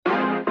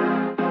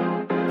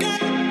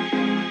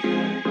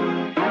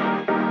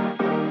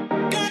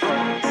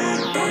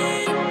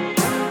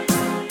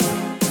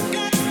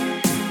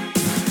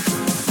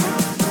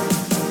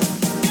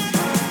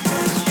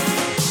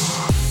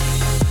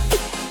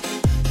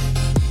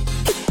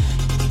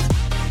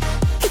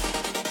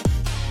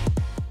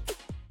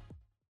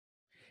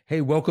Hey,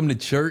 welcome to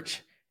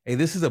church. Hey,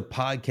 this is a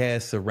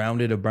podcast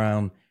surrounded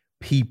around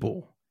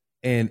people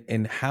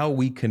and how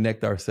we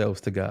connect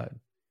ourselves to God.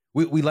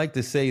 We like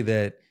to say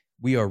that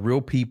we are real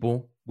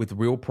people with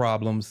real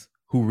problems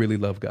who really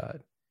love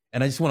God.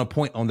 And I just want to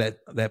point on that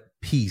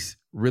piece,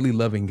 really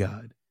loving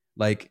God,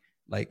 like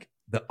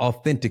the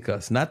authentic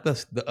us, not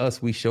the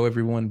us we show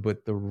everyone,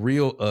 but the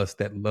real us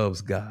that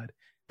loves God.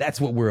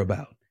 That's what we're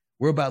about.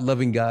 We're about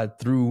loving God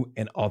through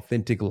an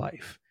authentic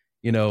life.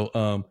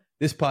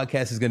 This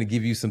podcast is going to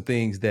give you some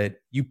things that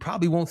you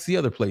probably won't see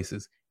other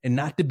places, and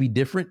not to be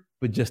different,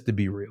 but just to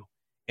be real.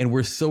 And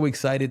we're so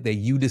excited that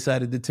you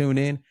decided to tune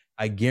in.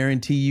 I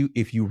guarantee you,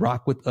 if you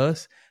rock with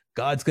us,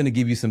 God's going to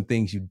give you some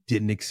things you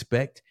didn't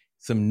expect,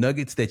 some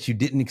nuggets that you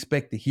didn't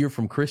expect to hear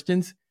from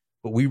Christians.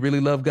 But we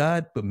really love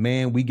God, but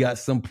man, we got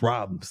some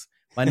problems.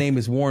 My name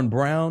is Warren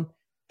Brown,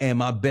 and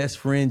my best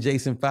friend,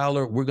 Jason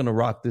Fowler. We're going to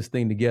rock this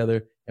thing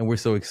together, and we're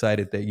so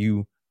excited that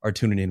you are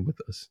tuning in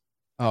with us.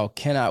 Oh,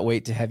 cannot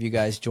wait to have you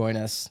guys join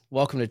us.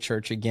 Welcome to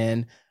church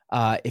again.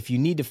 If you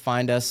need to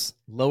find us,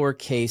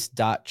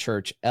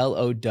 lowercase.church,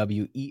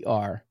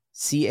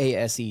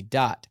 LOWERCASE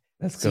dot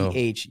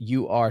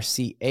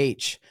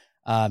CHURCH.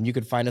 You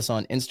can find us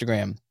on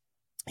Instagram.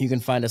 You can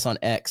find us on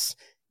X.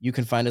 You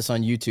can find us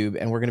on YouTube,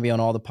 and we're going to be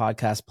on all the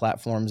podcast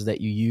platforms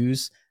that you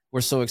use.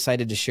 We're so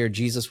excited to share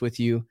Jesus with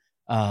you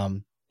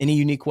in a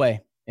unique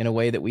way, in a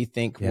way that we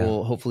think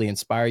will hopefully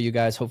inspire you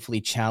guys,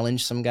 hopefully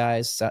challenge some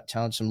guys,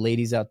 challenge some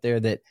ladies out there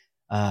that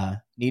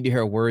need to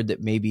hear a word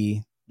that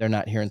maybe they're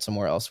not hearing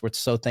somewhere else. We're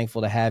so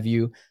thankful to have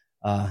you.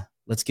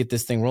 Let's get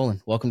this thing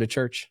rolling. Welcome to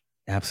church.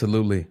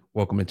 Absolutely.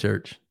 Welcome to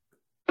church.